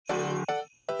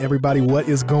Everybody, what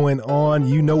is going on?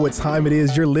 You know what time it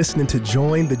is. You're listening to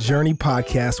Join the Journey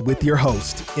podcast with your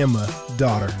host, Emma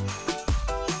Daughter.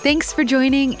 Thanks for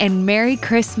joining and Merry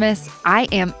Christmas. I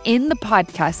am in the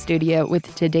podcast studio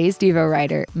with today's Devo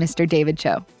Writer, Mr. David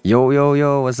Cho.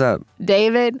 Yo, what's up?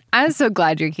 David, I'm so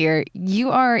glad you're here.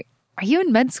 Are you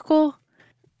in med school?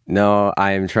 No,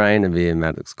 I am trying to be in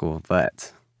medical school,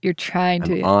 but You're trying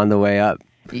to. I'm on the way up.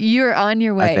 You're on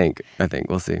your way. I think.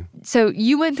 We'll see. So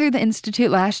you went through the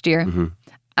Institute last year. Mm-hmm.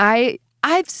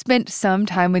 I've spent some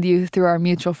time with you through our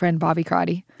mutual friend, Bobby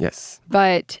Crotty. Yes.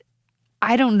 But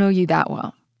I don't know you that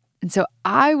well. And so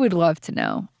I would love to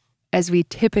know, as we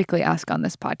typically ask on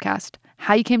this podcast,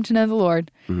 how you came to know the Lord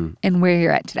and where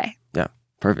you're at today. Yeah,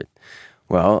 perfect.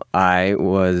 Well, I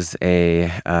was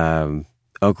a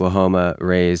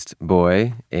Oklahoma-raised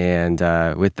boy, and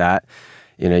with that,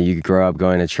 you grow up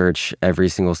going to church every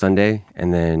single Sunday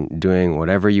and then doing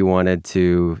whatever you wanted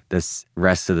to this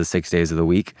rest of the 6 days of the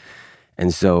week.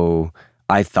 And so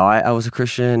I thought I was a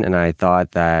Christian, and I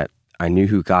thought that I knew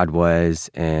who God was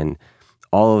and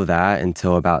all of that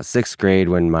until about sixth grade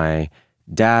when my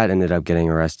dad ended up getting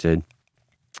arrested.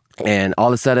 And all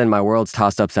of a sudden, my world's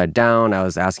tossed upside down. I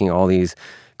was asking all these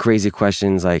crazy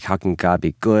questions like, how can God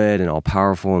be good and all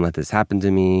powerful and let this happen to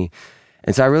me?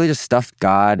 And so I really just stuffed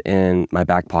God in my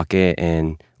back pocket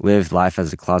and lived life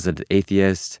as a closeted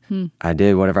atheist. I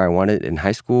did whatever I wanted in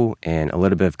high school and a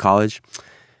little bit of college.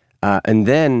 And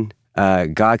then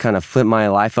God kind of flipped my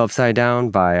life upside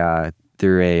down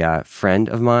through a friend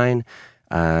of mine.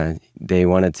 They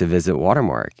wanted to visit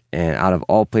Watermark. And out of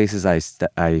all places,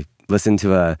 I listened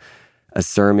to a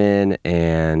sermon,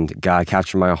 and God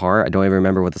captured my heart. I don't even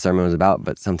remember what the sermon was about,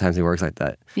 but sometimes it works like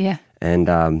that. Yeah.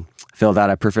 And filled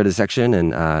out a preferred section,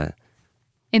 and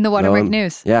in the Watermark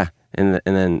News. Yeah, and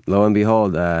then lo and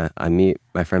behold, I meet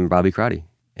my friend Bobby Crotty.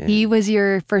 He was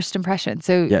your first impression,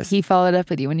 so yes. He followed up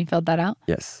with you when you filled that out?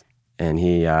 Yes, and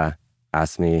he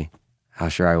asked me how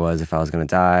sure I was if I was going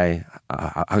to die,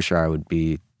 how sure I would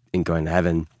be in going to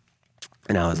heaven,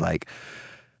 and I was like,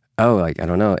 I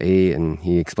don't know, 8, and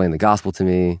he explained the gospel to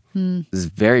me. It was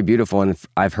very beautiful, and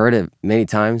I've heard it many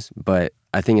times, but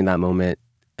I think in that moment,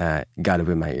 got it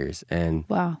in my ears. And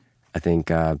wow. I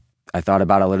think I thought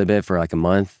about it a little bit for like a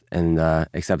month and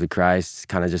accepted Christ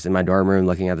kind of just in my dorm room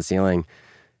looking at the ceiling.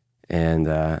 And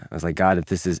I was like, God,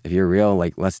 if you're real,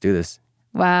 like, let's do this.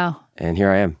 Wow. And here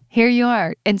I am. Here you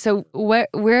are. And so where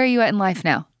are you at in life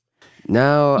now?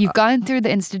 Now, You've gone through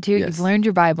the Institute. Yes. You've learned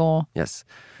your Bible. Yes.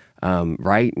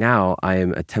 Right now, I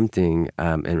am attempting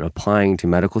and applying to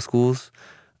medical schools.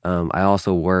 I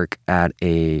also work at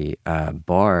a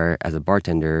bar as a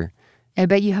bartender. I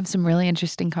bet you have some really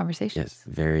interesting conversations. Yes,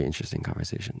 very interesting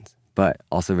conversations, but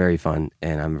also very fun.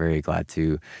 And I'm very glad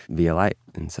to be a light.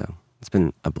 And so it's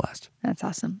been a blast. That's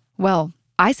awesome. Well,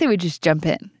 I say we just jump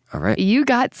in. All right. You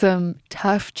got some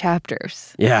tough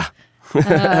chapters. Yeah.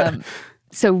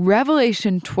 So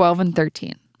Revelation 12 and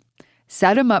 13.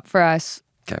 Set them up for us.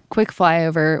 Okay. Quick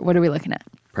flyover. What are we looking at?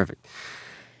 Perfect.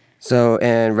 So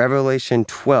in Revelation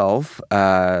 12,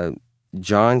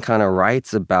 John kind of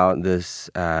writes about this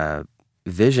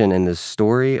vision and this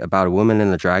story about a woman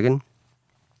and a dragon.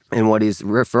 And what he's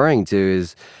referring to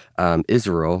is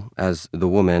Israel as the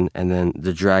woman, and then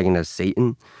the dragon as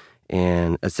Satan.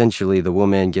 And essentially, the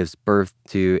woman gives birth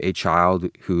to a child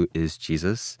who is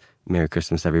Jesus. Merry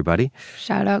Christmas, everybody.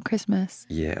 Shout out Christmas.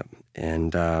 Yeah.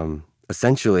 And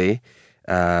essentially,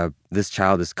 this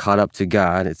child is caught up to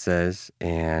God, it says,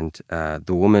 and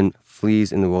the woman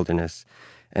flees in the wilderness.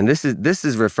 And this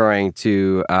is referring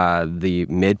to the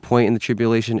midpoint in the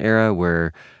tribulation era,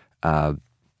 where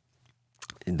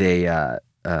the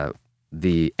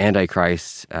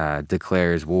Antichrist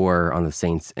declares war on the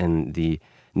saints, and the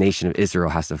nation of Israel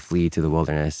has to flee to the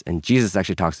wilderness. And Jesus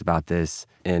actually talks about this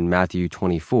in Matthew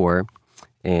 24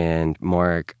 and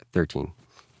Mark 13.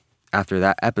 After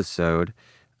that episode,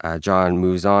 John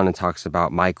moves on and talks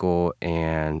about Michael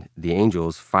and the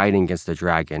angels fighting against the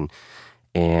dragon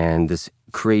and this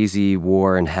crazy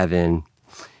war in heaven.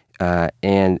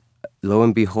 And lo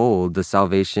and behold, the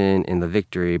salvation and the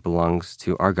victory belongs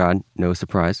to our God. No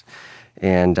surprise.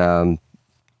 And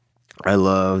I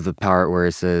love the part where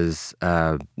it says,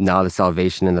 now the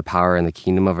salvation and the power and the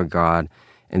kingdom of our God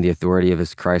and the authority of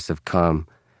his Christ have come.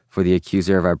 For the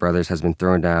accuser of our brothers has been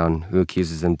thrown down, who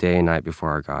accuses them day and night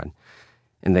before our God.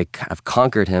 And they have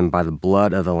conquered him by the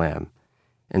blood of the Lamb.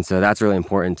 And so that's really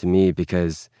important to me,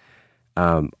 because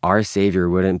our Savior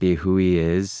wouldn't be who he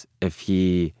is if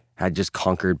he had just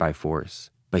conquered by force.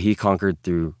 But he conquered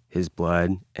through his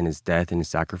blood and his death and his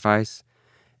sacrifice.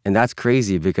 And that's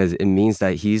crazy, because it means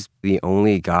that he's the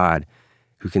only God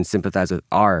who can sympathize with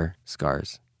our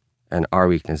scars. and our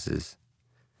weaknesses.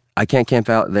 I can't camp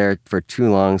out there for too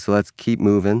long, so let's keep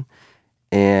moving.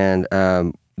 And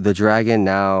the dragon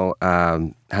now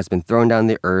has been thrown down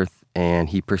the earth, and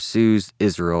he pursues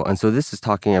Israel. And so this is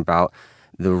talking about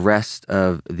the rest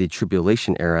of the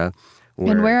tribulation era.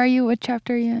 And where are you? What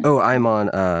chapter are you in? Oh, I'm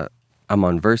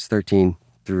on verse 13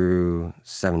 through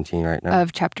 17 right now.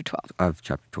 Of chapter 12. Of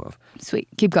chapter 12. Sweet.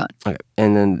 Keep going. Okay.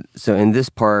 And then, so in this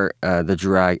part,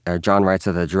 John writes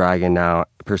that the dragon now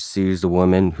pursues the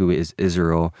woman who is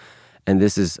Israel. And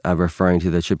this is referring to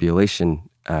the tribulation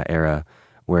era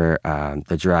where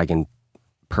the dragon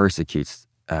persecutes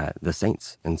the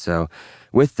saints. And so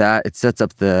with that, it sets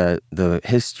up the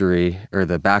history or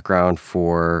the background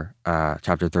for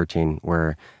chapter 13,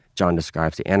 where John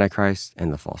describes the Antichrist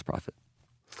and the false prophet.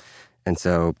 And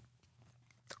so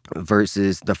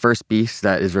the first beast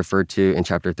that is referred to in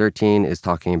chapter 13 is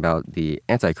talking about the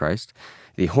Antichrist.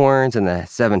 The horns and the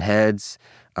 7 heads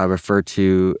refer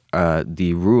to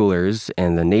the rulers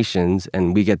and the nations,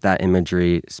 and we get that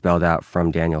imagery spelled out from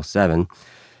Daniel 7.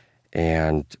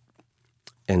 And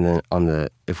then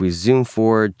if we zoom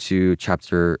forward to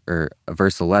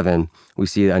verse 11, we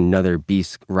see another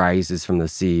beast rises from the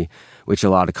sea, which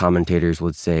a lot of commentators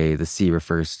would say the sea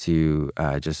refers to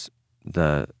just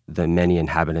the many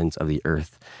inhabitants of the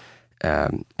earth.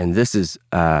 And this is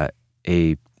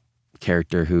a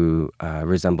character who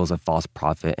resembles a false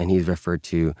prophet, and he's referred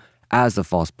to as a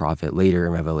false prophet later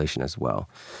in Revelation as well.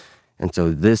 And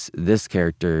so this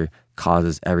character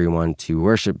causes everyone to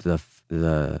worship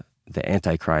the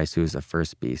Antichrist, who is the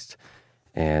first beast.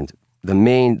 And the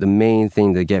main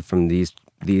thing to get from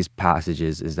these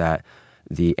passages is that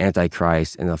the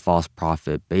Antichrist and the false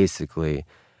prophet basically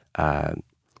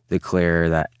declare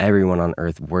that everyone on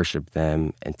earth worship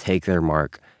them and take their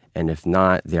mark, and if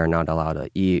not, they are not allowed to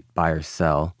eat, buy, or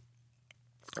sell.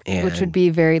 Which would be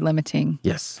very limiting.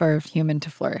 Yes. For a human to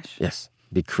flourish. Yes,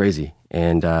 be crazy.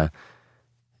 And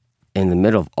in the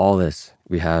middle of all this,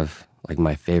 we have like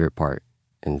my favorite part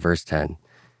in verse 10,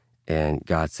 and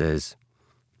God says,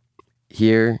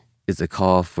 "Here is a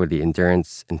call for the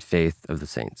endurance and faith of the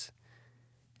saints."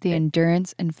 The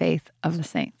endurance and faith of the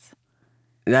saints.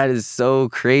 That is so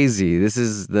crazy. This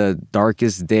is the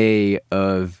darkest day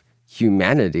of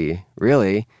humanity,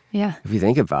 really. Yeah. If you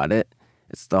think about it,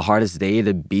 it's the hardest day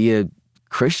to be a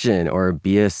Christian or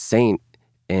be a saint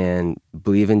and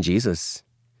believe in Jesus.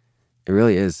 It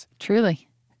really is. Truly.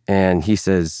 And he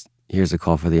says, here's a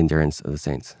call for the endurance of the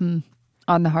saints.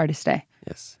 On the hardest day.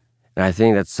 Yes. And I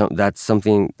think that's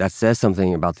something that says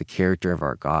something about the character of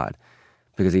our God,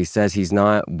 because he says he's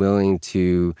not willing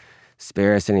to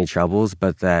spare us any troubles,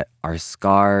 but that our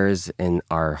scars and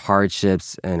our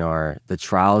hardships and the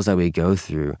trials that we go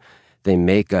through, they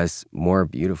make us more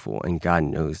beautiful, and God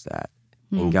knows that.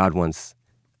 And God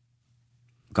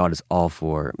is all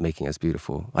for making us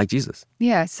beautiful, like Jesus.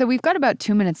 Yeah, so we've got about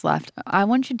 2 minutes left. I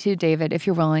want you to, David, if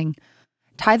you're willing,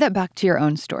 tie that back to your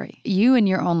own story. You in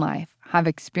your own life have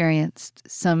experienced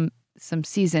some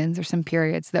seasons or some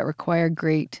periods that require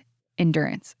great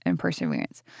endurance and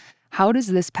perseverance. How does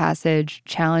this passage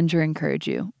challenge or encourage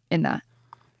you in that?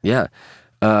 Yeah.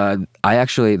 I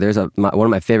actually, one of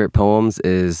my favorite poems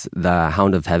is The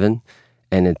Hound of Heaven.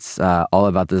 And it's all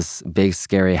about this big,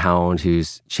 scary hound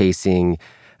who's chasing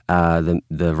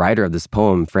the writer of this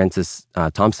poem, Francis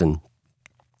Thompson.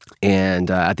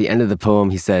 And at the end of the poem,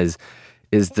 he says,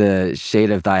 "Is the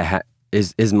shade of thy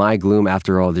is my gloom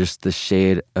after all just the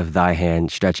shade of thy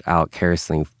hand stretched out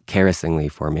caressingly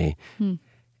for me?"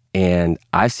 And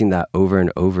I've seen that over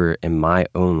and over in my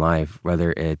own life,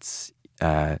 whether it's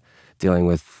dealing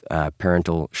with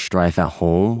parental strife at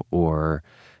home or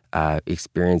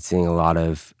experiencing a lot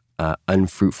of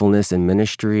unfruitfulness in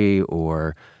ministry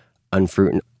or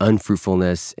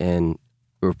unfruitfulness in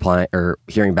replying or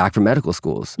hearing back from medical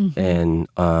schools. And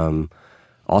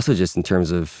also just in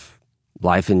terms of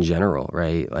life in general,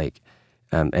 right? Like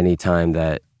anytime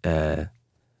that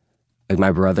like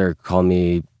my brother called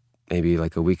me maybe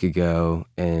like a week ago,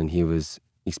 and he was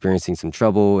experiencing some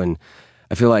trouble. And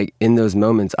I feel like in those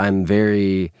moments, I'm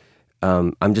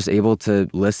just able to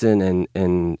listen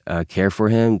and care for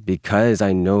him, because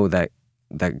I know that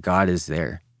God is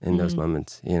there in those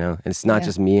moments, you know? And it's not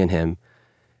just me and him,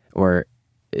 or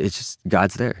it's just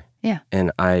God's there. Yeah.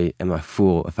 And I am a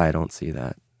fool if I don't see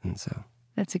that. And so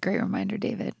that's a great reminder,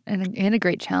 David, and a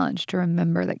great challenge to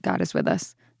remember that God is with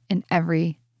us in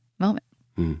every moment.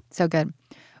 So good.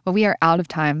 Well, we are out of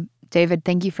time. David,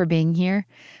 thank you for being here.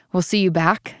 We'll see you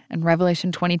back in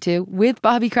Revelation 22 with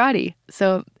Bobby Crotty.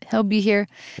 So he'll be here.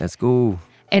 Let's go.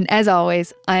 And as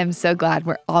always, I am so glad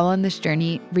we're all on this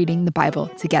journey reading the Bible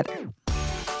together.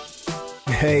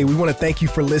 Hey, we want to thank you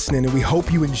for listening, and we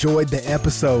hope you enjoyed the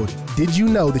episode. Did you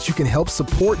know that you can help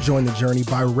support Join the Journey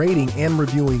by rating and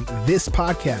reviewing this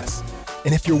podcast?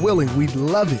 And if you're willing, we'd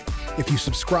love it if you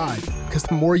subscribe, because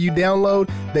the more you download,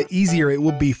 the easier it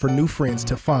will be for new friends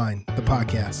to find the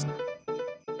podcast.